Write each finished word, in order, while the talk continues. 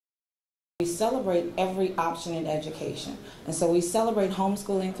We celebrate every option in education, and so we celebrate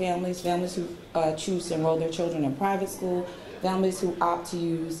homeschooling families, families who choose to enroll their children in private school, families who opt to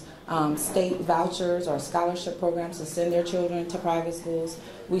use state vouchers or scholarship programs to send their children to private schools.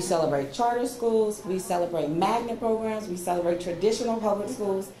 We celebrate charter schools, we celebrate magnet programs, we celebrate traditional public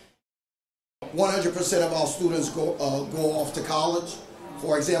schools. 100% of our students go off to college.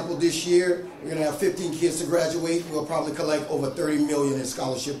 For example, this year we're going to have 15 kids to graduate. We'll probably collect over $30 million in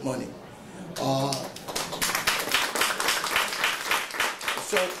scholarship money. So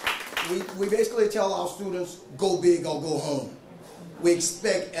we basically tell our students, go big or go home. We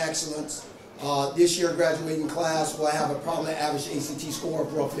expect excellence. This year, graduating class will have a probably average ACT score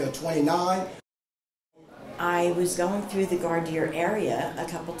of roughly a 29. I was going through the Gardere area a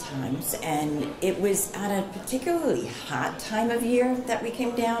couple times, and it was at a particularly hot time of year that we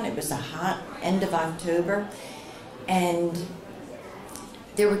came down. It was a hot end of October, and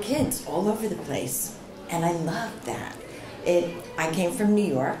there were kids all over the place, and I loved that. I came from New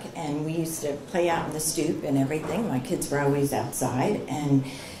York, and we used to play out in the stoop and everything. My kids were always outside, and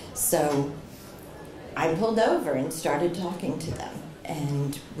so I pulled over and started talking to them.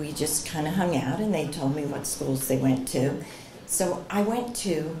 And we just kind of hung out, and they told me what schools they went to. So I went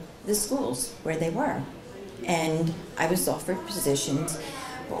to the schools where they were, and I was offered positions.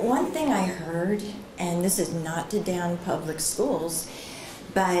 But one thing I heard, and this is not to down public schools,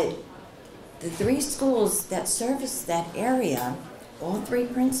 but the 3 schools that service that area, all 3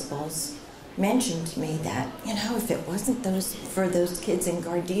 principals mentioned to me that, you know, if it wasn't for those kids in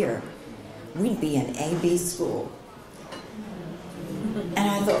Gardere, we'd be an AB school. And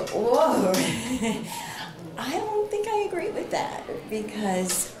I thought, whoa, I don't think I agree with that,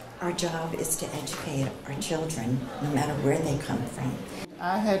 because our job is to educate our children, no matter where they come from.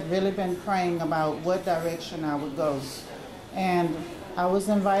 I had really been praying about what direction I would go, and I was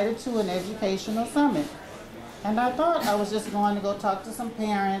invited to an educational summit. And I thought I was just going to go talk to some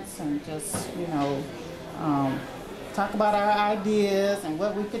parents and just, you know, talk about our ideas and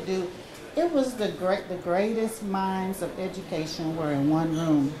what we could do. It was the greatest minds of education were in one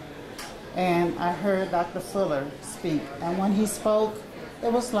room. And I heard Dr. Fuller speak. And when he spoke, it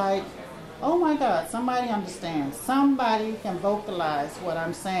was like, oh my God, somebody understands. Somebody can vocalize what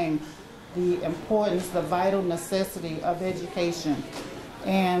I'm saying, the importance, the vital necessity of education.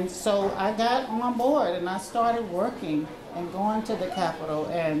 And so I got on board, and I started working and going to the Capitol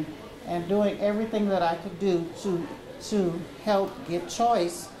and doing everything that I could do to help get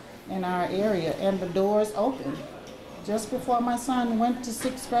choice in our area, and the doors opened. Just before my son went to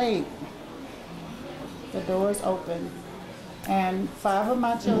 6th grade, the doors opened, and 5 of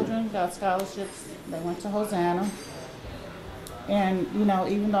my children got scholarships. They went to Hosanna, and you know,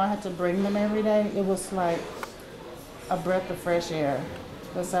 even though I had to bring them every day, it was like a breath of fresh air,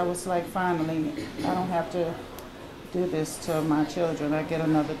 because I was like, finally, I don't have to do this to my children. I get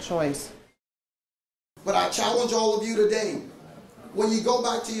another choice. But I challenge all of you today, when you go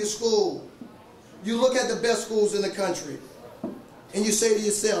back to your school, you look at the best schools in the country, and you say to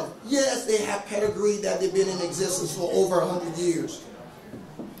yourself, yes, they have pedigree that they've been in existence for over 100 years.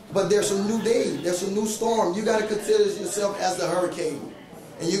 But there's a new day, there's a new storm. You got to consider yourself as the hurricane,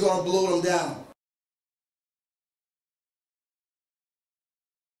 and you're going to blow them down.